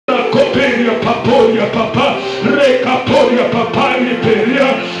Rekaporia papa, rekaporia papa,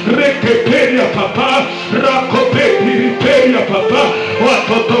 riperia, rekeperia papa, rakopeti riperia papa,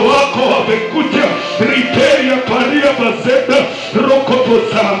 watoto wako wamekuja, riperia paria bazenda,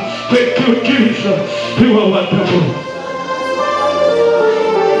 rokoposa. Thank you Jesus, you are wonderful.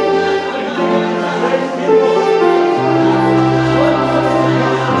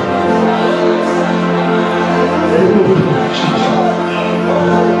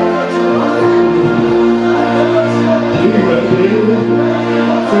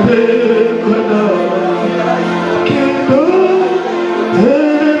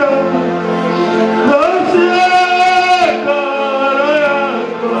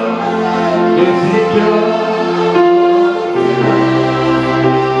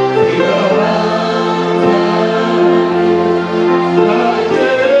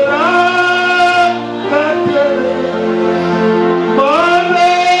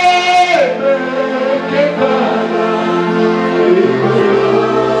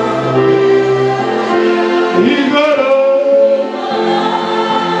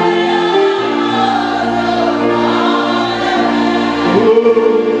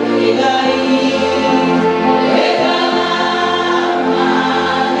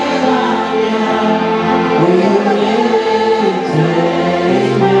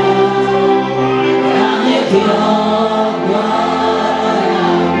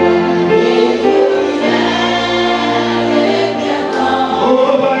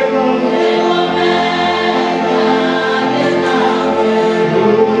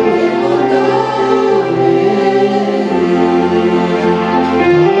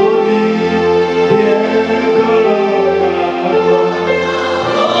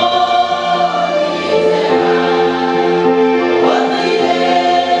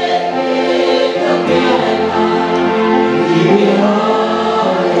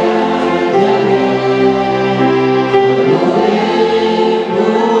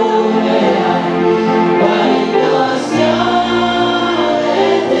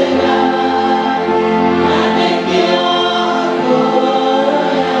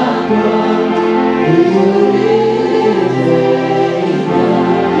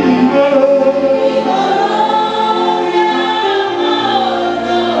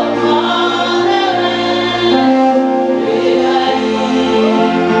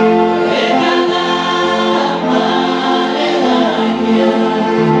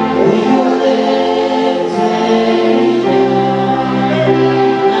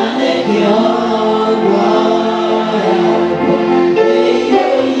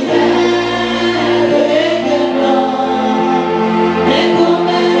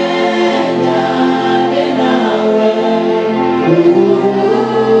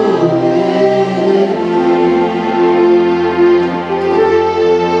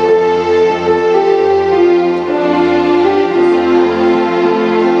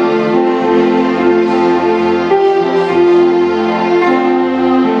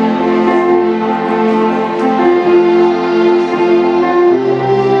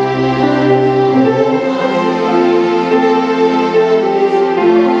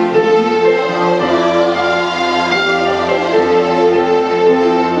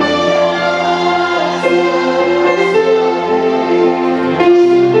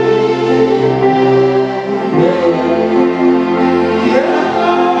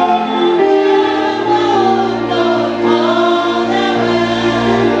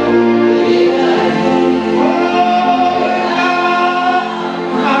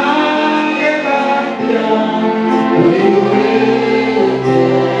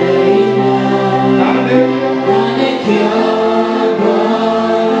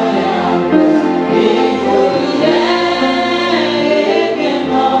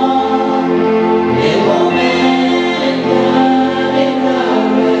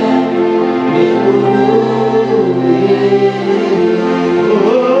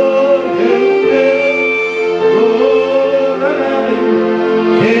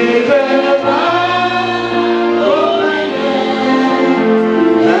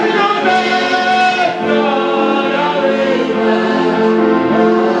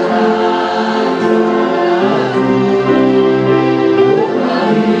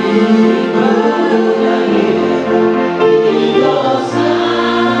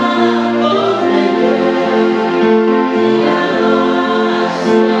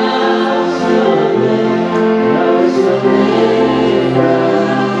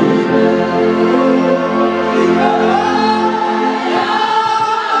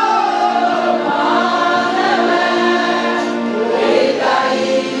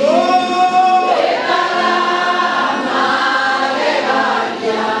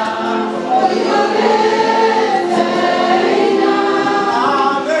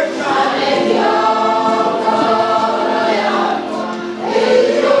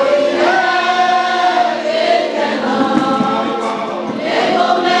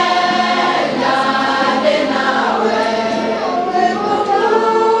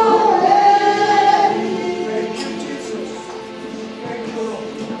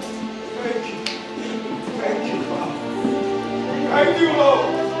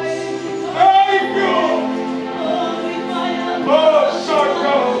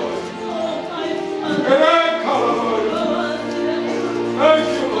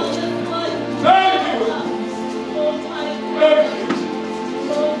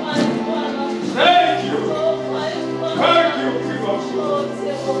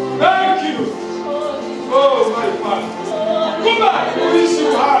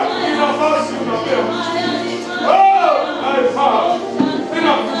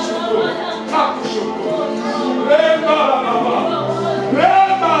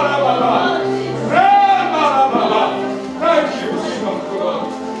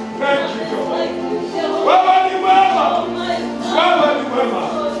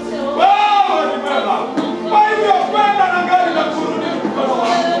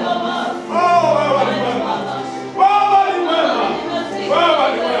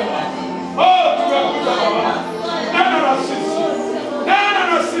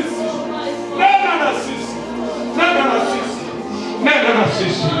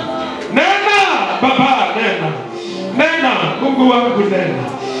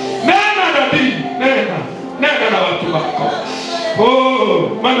 wako. Oh,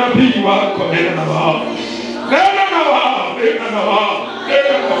 manabii wako, nena na wao. Nena na wao, nena na wao,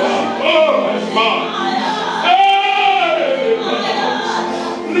 nena na wao. Oh, my God.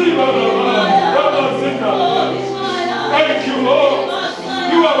 Thank you, Lord.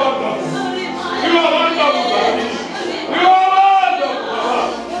 You are wonderful. You are wonderful, Daddy. You are wonderful.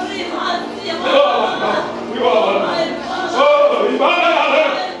 You are wonderful. You are wonderful. Oh,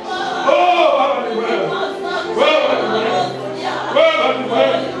 Emmanuel. Oh, Emmanuel. Well, Emmanuel. Well,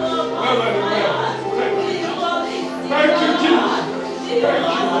 Emmanuel. Well, Emmanuel. Thank you, Jesus. Thank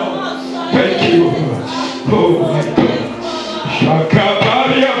you, Lord. Thank you. Oh, my God.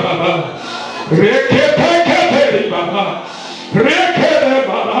 Shakabaria Baba. Rekepekeperi Baba. Rekere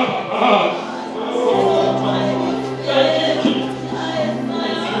Baba.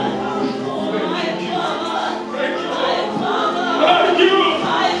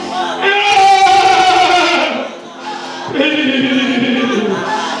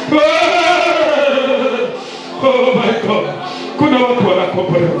 Oh my God. Kuna watu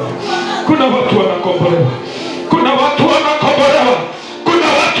wanakombolewa. Kuna watu wanakombolewa. Kuna watu wanakombolewa. Kuna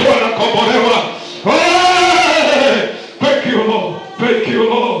watu wanakombolewa. Thank you, Lord. Thank you,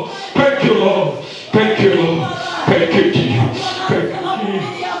 Lord. Thank you, Lord. Thank you, Lord. Thank you, Jesus. Thank you,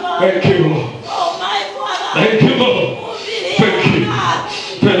 Jesus. Thank you, Lord. Thank you, Lord. Thank you.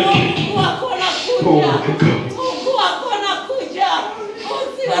 Thank you, Jesus. Oh my God.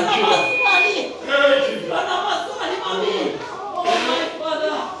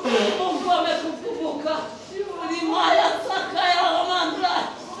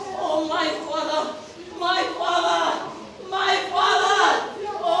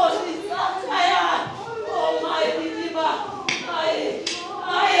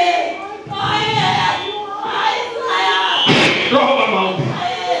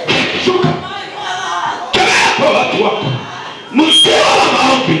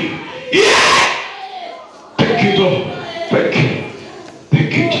 Thank you, Lord. Thank you.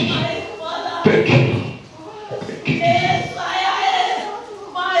 Thank you, Jesus. Thank you.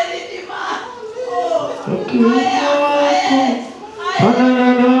 Thank you,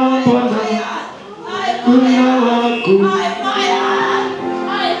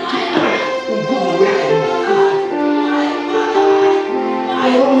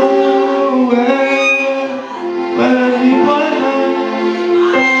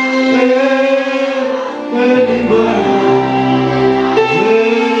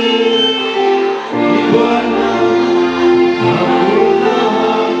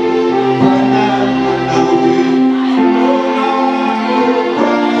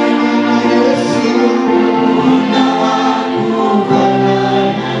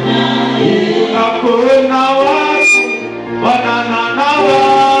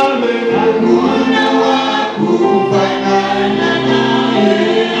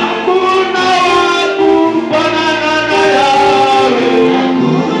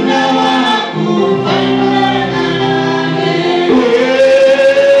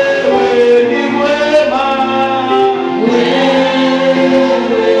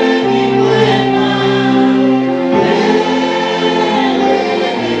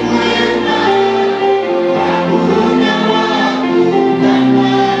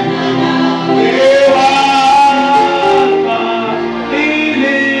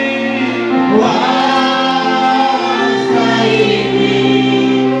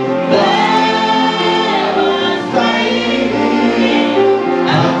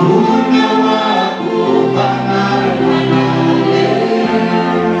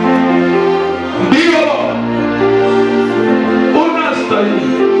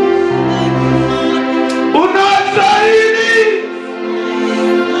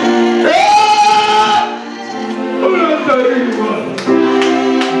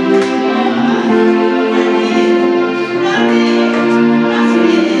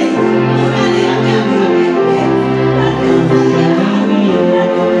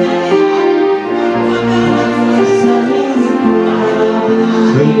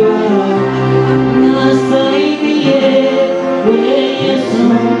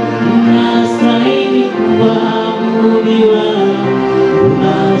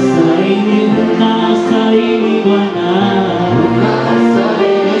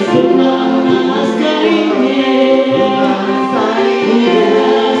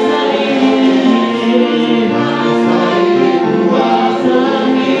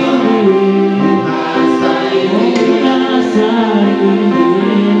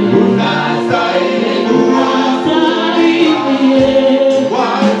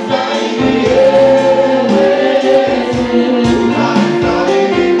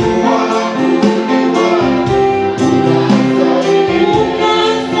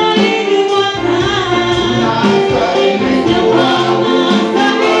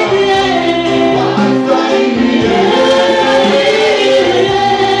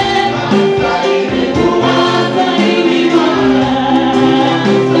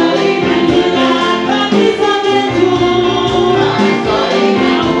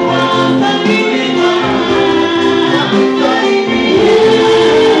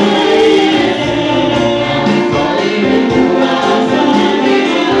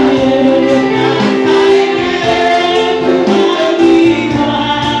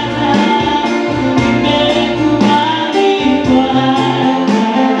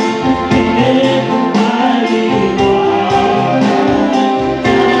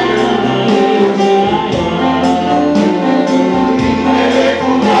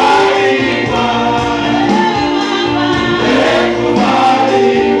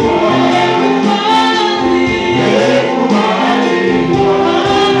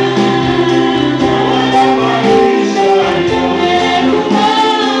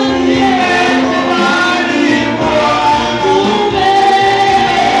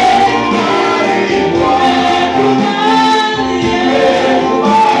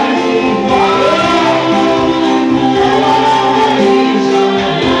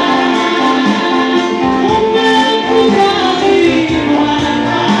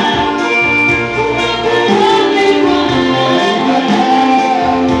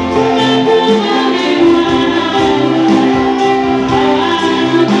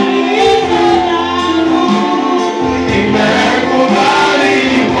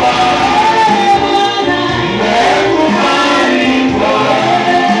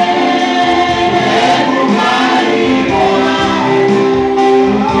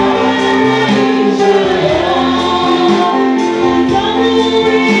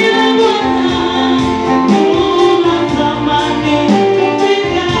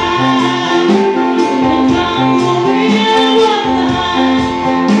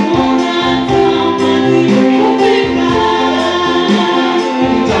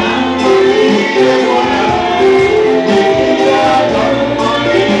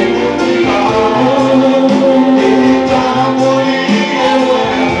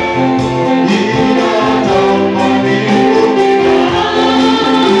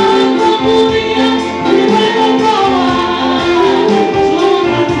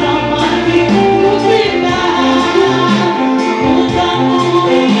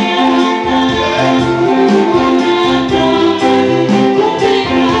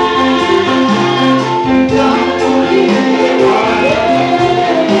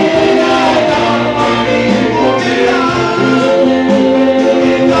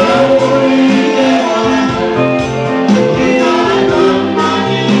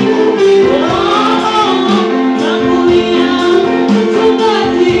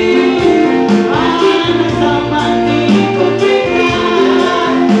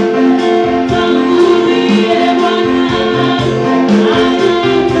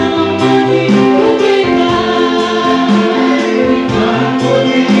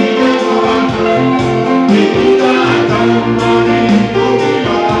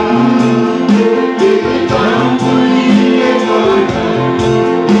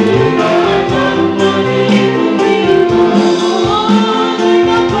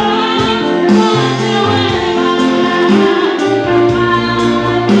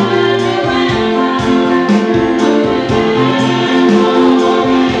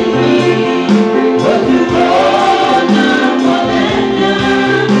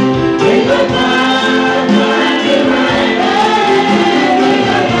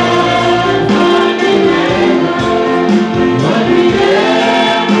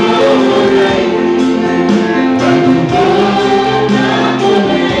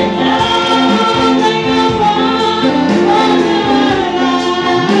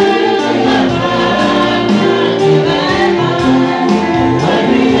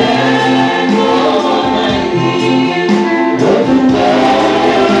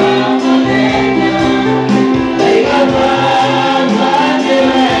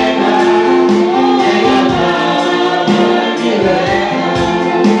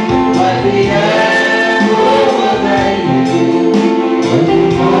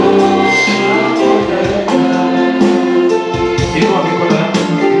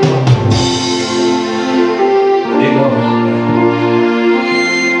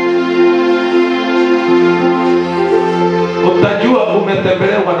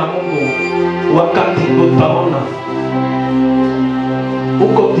 wakati utaona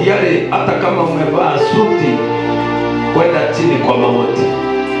uko tayari, hata kama umevaa suti kwenda chini kwa mauti,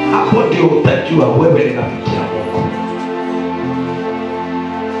 hapo ndio utajua wewe ni rafiki ya Mungu.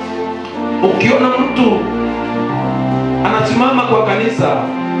 Ukiona mtu anasimama kwa kanisa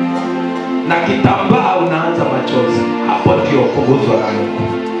na kitambaa unaanza machozi, hapo ndio kuguzwa na Mungu.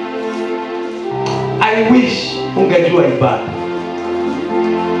 I wish ungejua ibada,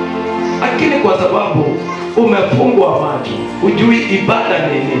 lakini kwa sababu umefungwa macho, ujui ibada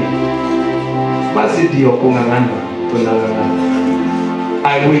ni nini, basi ndio kung'ang'ana.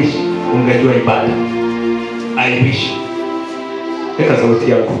 I wish ungejua ibada. I wish. Eka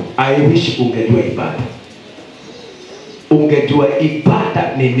sauti yako. I wish ungejua ibada. Ungejua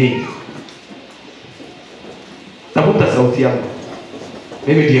ibada ni nini. Tafuta sauti yako.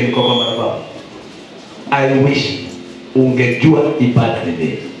 Mimi ndiye niko kwa barabara. I wish ungejua ibada ni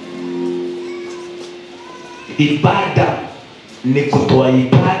nini. Ibada ni kutoa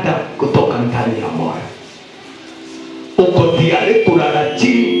ibada kutoka ndani ya moyo. Uko tayari kulala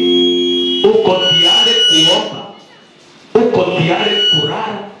chini, uko tayari kuomba, uko tayari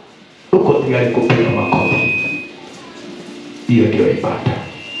kulala, uko tayari kupiga makofi. Hiyo ndio ibada.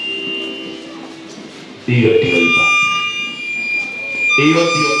 Hiyo ndio ibada. Hiyo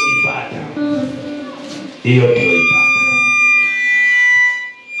ndio ibada. Hiyo ndio ibada.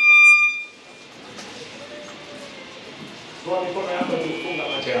 Kwa mikono yako tufunga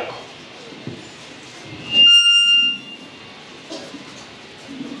macho yako.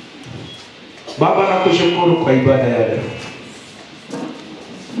 Baba, nakushukuru kwa ibada ya leo.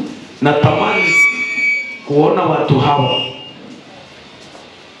 Natamani kuona watu hawa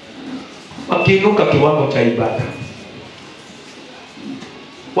wakiinuka kiwango cha ibada.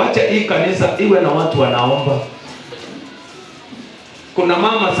 Wacha hii kanisa iwe na watu wanaomba. Kuna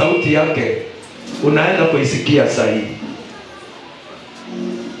mama sauti yake unaenda kuisikia sahihi.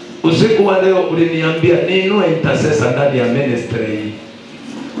 Usiku wa leo uliniambia niinue intercessor ndani ya ministry hii.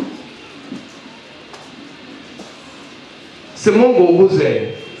 Si Mungu uguze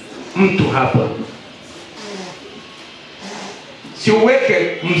mtu hapa. Si uweke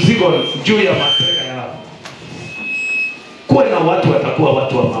mzigo juu ya mabega yao. Kuwe na watu watakuwa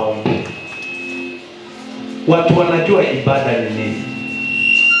watu wa maombi. Watu wanajua ibada ni nini.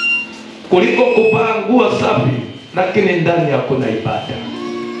 Kuliko kuvaa nguo safi lakini ndani hakuna ibada.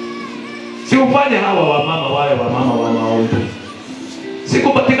 Si ufanye hawa wamama wawe wamama wa maombi. Si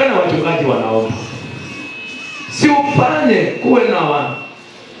kupatikana wachungaji wanaomba. Si ufanye kuwe na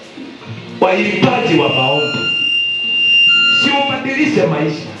waimbaji wa maombi. Si ubadilishe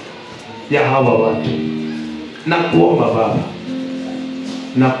maisha ya hawa watu. Na kuomba Baba,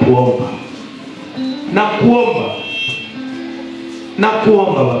 na kuomba, na kuomba, na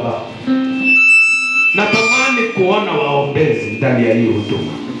kuomba Baba. Natamani kuona waombezi ndani ya hii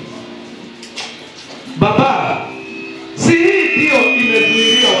huduma Baba. Si hii ndio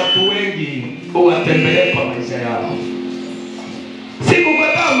imezuilia watu wengi uwatembelee kwa maisha yao. Si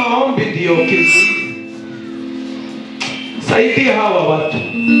kukataa maombi ndio kizuizi. Saidia hawa watu.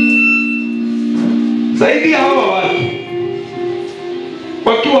 Saidia hawa watu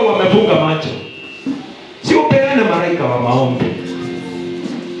wakiwa wamefunga macho. Si upeane malaika wa maombi.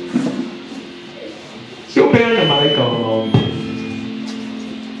 Si upeane malaika wa maombi.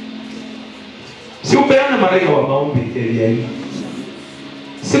 Si upeane malaika wa maombi elia hii.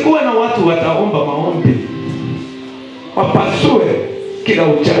 Sikuwe na watu wataomba maombi wapasue kila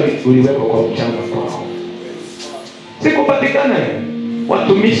uchawi uliwekwa kwa mchanga kwao. Sikupatikane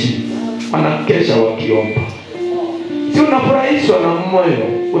watumishi wanakesha wakiomba. Si unafurahishwa na moyo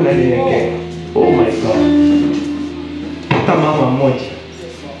unanielekea. Oh my God. Pata mama mmoja,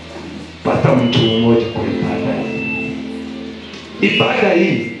 pata mtu mmoja kwa ibada. Ibada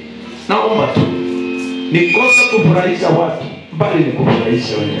hii naomba tu nikosa kufurahisha watu, bali ni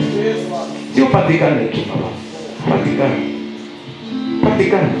kufurahisha wewe. Si upatikane tu Baba. Patikane.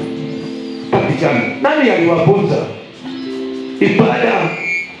 Patikane. Patikane. Nani aliwafunza? Ibada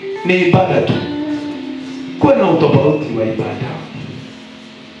ni ibada tu. Kuwe na utofauti wa ibada.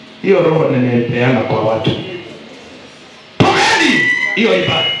 Hiyo roho nimepeana kwa watu. Pokeeni hiyo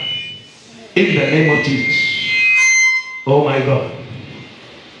ibada. In the name of Jesus. Oh my God.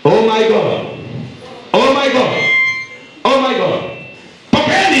 Oh my God. Oh my God. Oh my God.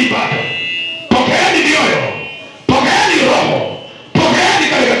 Pokeeni ibada. Pokeeni mioyo. Pokeeni roho. Pokeeni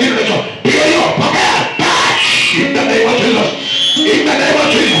katika jina la Yesu. Hiyo pokea. In the name of Jesus. In the name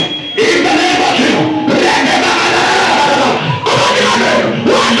of Jesus. In the name of Jesus.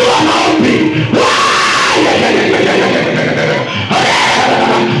 Watu wa maombi.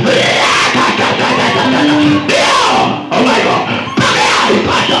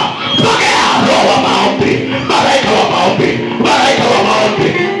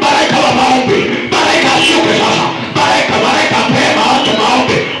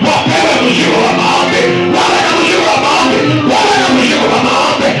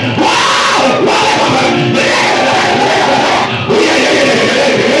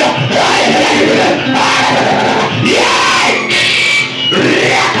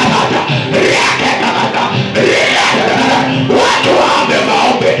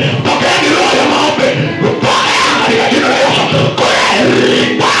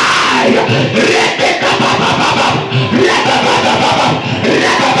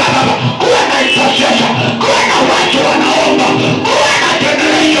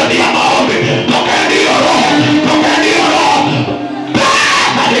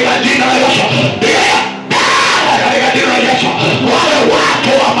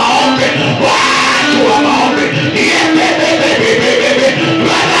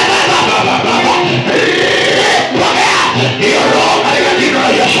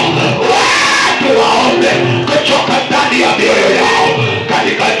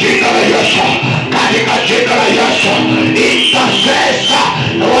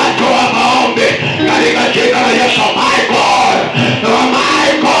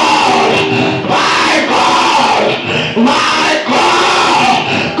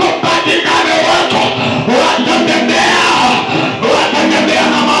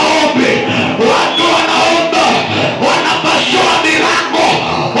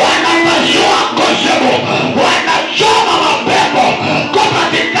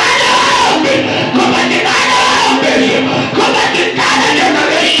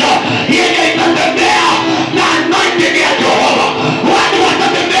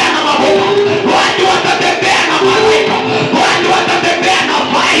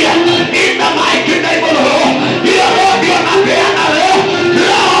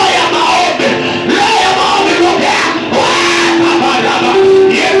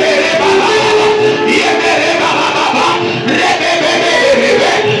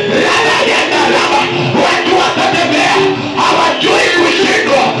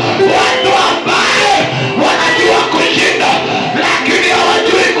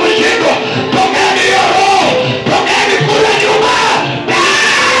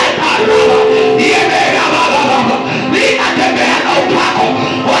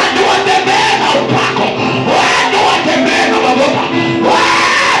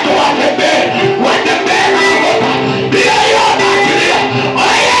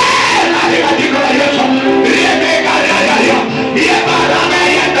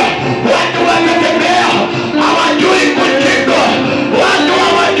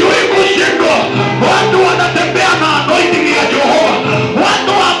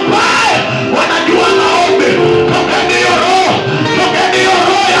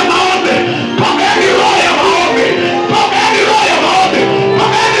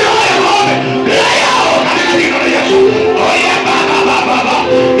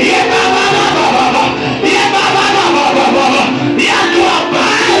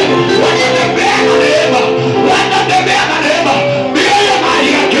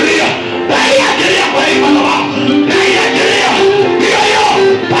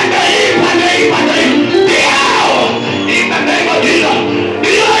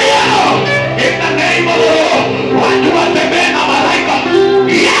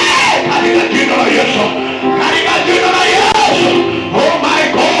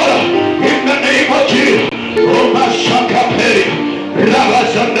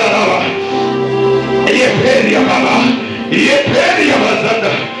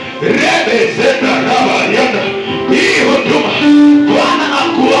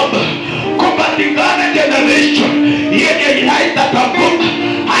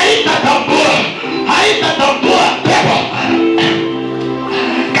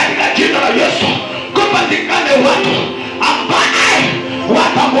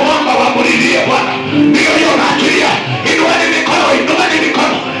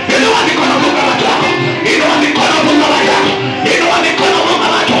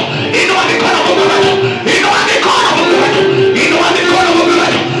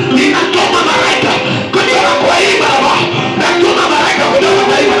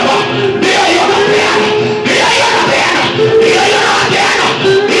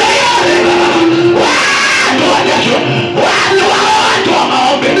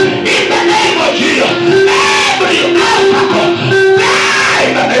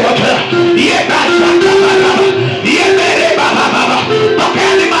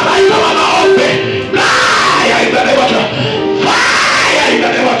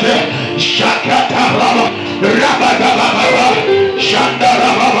 Shakata Baba, Rabba Baba,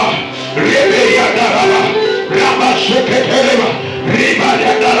 Shandara Baba, Rebeya Daraba, Rabba Sheketereba, Riba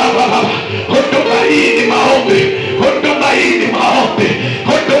Yadaraba Baba, Hutumaini maombi, Hutumaini maombi,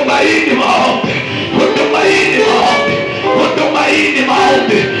 Hutumaini maombi, Hutumaini maombi, Hutumaini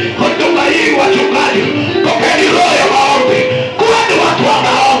maombi, Hutumaini wachungaji, Kokeni roho ya maombi, kuweni watu wa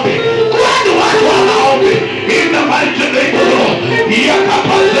maombi, kuweni watu wa maombi, in the mighty name of the Lord.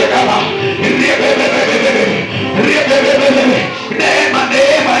 Yakapazekaba,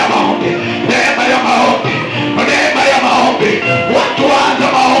 neema ya maombi, neema ya maombi, neema ya maombi. Watu waanze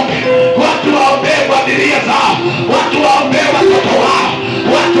maombi, watu waombee familia zao, watu waombee watoto wao,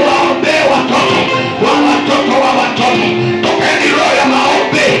 watu waombee watoto wa watoto wa watoto. Tokeni roho ya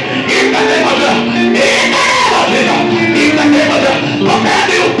maombi, in the name of Jesus, in the name of Jesus,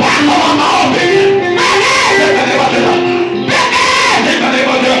 tokeni upako wa maombi, in the name of Jesus, in the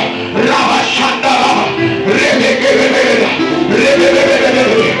name of Jesus. Raba shanda raba, rebebebebebe,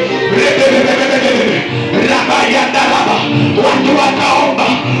 rebebebebebe, rebebebebebe, raba yanda raba. Watu wataomba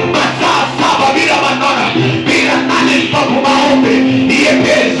masaa 7 bila manona, bila nani stopu maombi.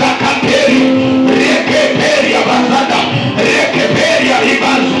 Yepeza kaperi, rekeperi ya bazada, rekeperi ya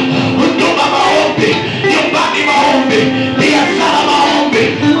ibazo. Huduma maombi, nyumbani maombi, biashara maombi,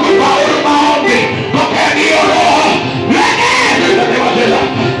 kufaulu maombi. Tokeni roho,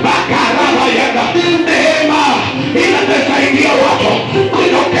 Bakaraba yanda. Neema inatusaidia watu,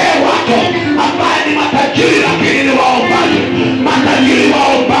 kutokea watu ambaye ni matajiri lakini ni waombaji, matajiri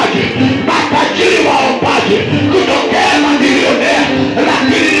waombaji, matajiri waombaji, kutokea mamilionea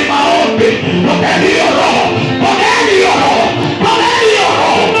lakini ni maombi. Tokeni hiyo roho, tokeni hiyo roho, tokeni hiyo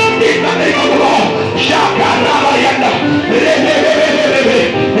roho, in the name of the Lord. Shakaraba yanda, rebebebebebe,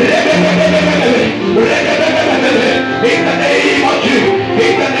 rebebebebebe, rebebebebebe, in the name of Jesus,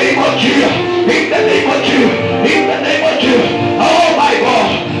 in the name of Jesus, in the name of Jesus, in the name of Jesus. Oh my God,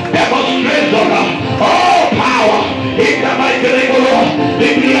 demonstration, oh power, in the mighty name of the Lord.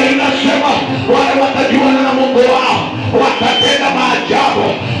 Biblia inasema wale watajuana na Mungu wao watatenda maajabu,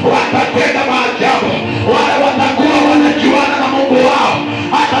 watatenda maajabu. Wale watakuwa wanajuana na Mungu wao.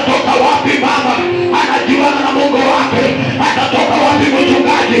 Atatoka wapi mama anajuana na Mungu wake? Atatoka wapi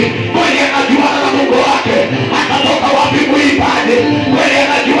mchungaji mwenye anajuana na Mungu wake? Atatoka wapi muimbaji mwenye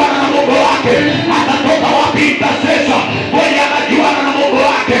anajuana na Mungu wake? Atatoka wapi intercessor mwenye anajuana na Mungu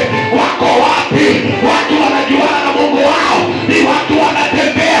wake? Wako wapi watu wanajuana na Mungu wao? Ni watu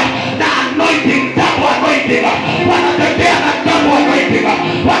wanatembea na anointing, double anointing, wanatembea na double anointing,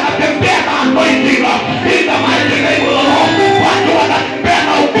 wanatembea na anointing, in the mighty name of the Lord. Watu wanatembea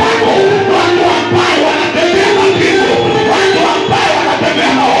na upako, watu ambao wanatembea na Mungu, watu ambao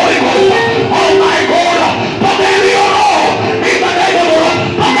wanatembea na Holy Ghost. Oh my God, pokeni hiyo roho, in the name of the Lord.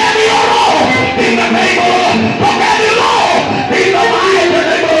 Pokeni hiyo roho, in the name of the Lord. Pokeni roho, in the mighty name of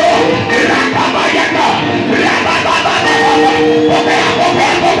the Lord. Rakabayaka, rababababa, pokea,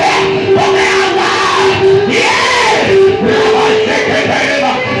 pokea, pokea, pokea Allah. Yeah,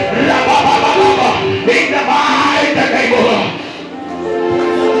 rabasheketereba, rababababa, in the mighty name of the Lord.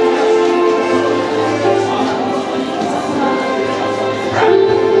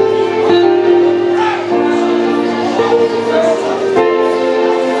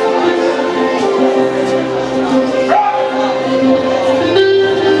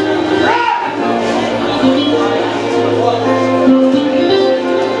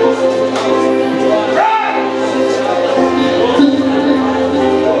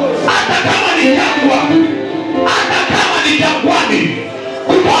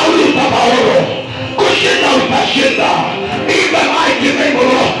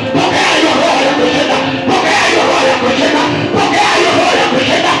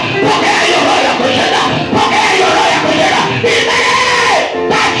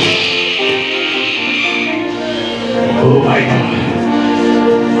 Oh my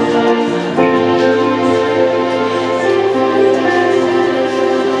God.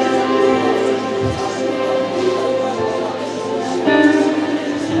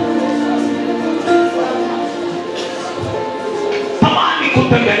 Tamani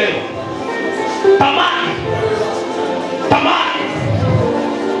kutembelewa. Tamani. Tamani.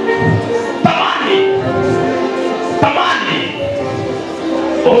 Tamani. Tamani.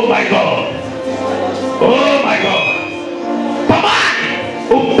 Oh my God. Oh my God. Tamani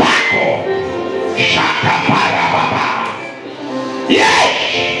upako. Shaka para baba. Yes.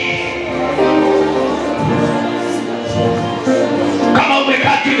 Kama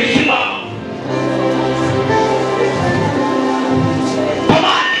umekaa chini simama.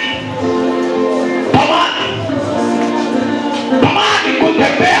 Tamani. Tamani. Tamani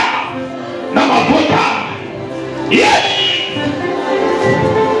kutembea Yes.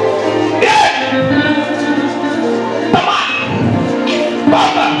 Yes.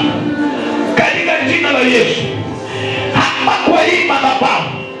 Baba, katika jina la Yesu, hapa kwa hii madhabahu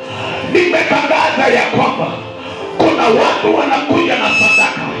nimetangaza ya kwamba kuna watu wanakuja na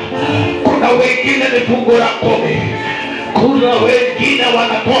sadaka, kuna wengine ni fungu la 10, kuna wengine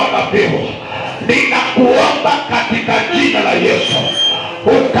wanatoa dhabihu. Ninakuomba katika jina la Yesu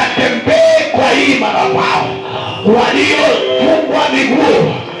ukatembee kwa hii madhabahu. Waliofungwa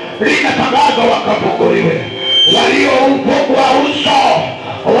miguu linatangaza wakafunguliwe, waliofungwa uso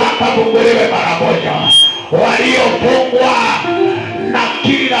wakafunguliwe mara moja, waliofungwa na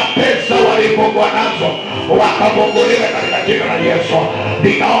kila pesa walifungwa nazo wakafunguliwe katika jina la Yesu.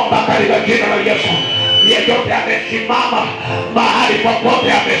 Ninaomba katika jina la Yesu, yeyote amesimama mahali popote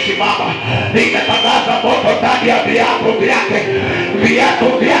amesimama, ninatangaza moto ndani ya viatu vyake, viatu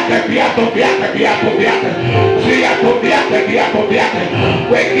vyake, viatu vyake, viatu vyake, viatu vyake, viatu vyake.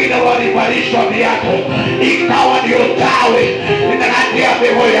 Wengine walivalishwa viatu ikawa ni uchawi ndani ya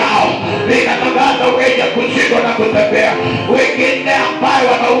miguu yao, ninatangaza wenye kushindwa na kutembea, wengine ambayo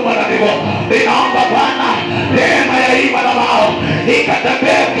wanauma na miguu, ninaomba Bwana neema ya hii madhabahu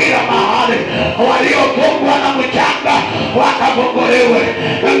ikatembea kila mahali. Waliofungwa na mchanga wakafunguliwe,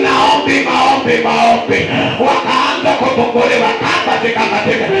 maombi, wakaanza kufunguliwa, kamba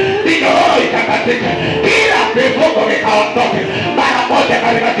zikakatika, minyororo ikakatika, kila vifungo vikaondoke mara moja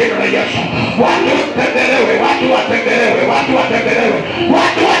katika jina la Yesu. Watu watembelewe, watu watembelewe, watu watembelewe,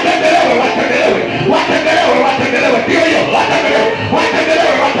 watu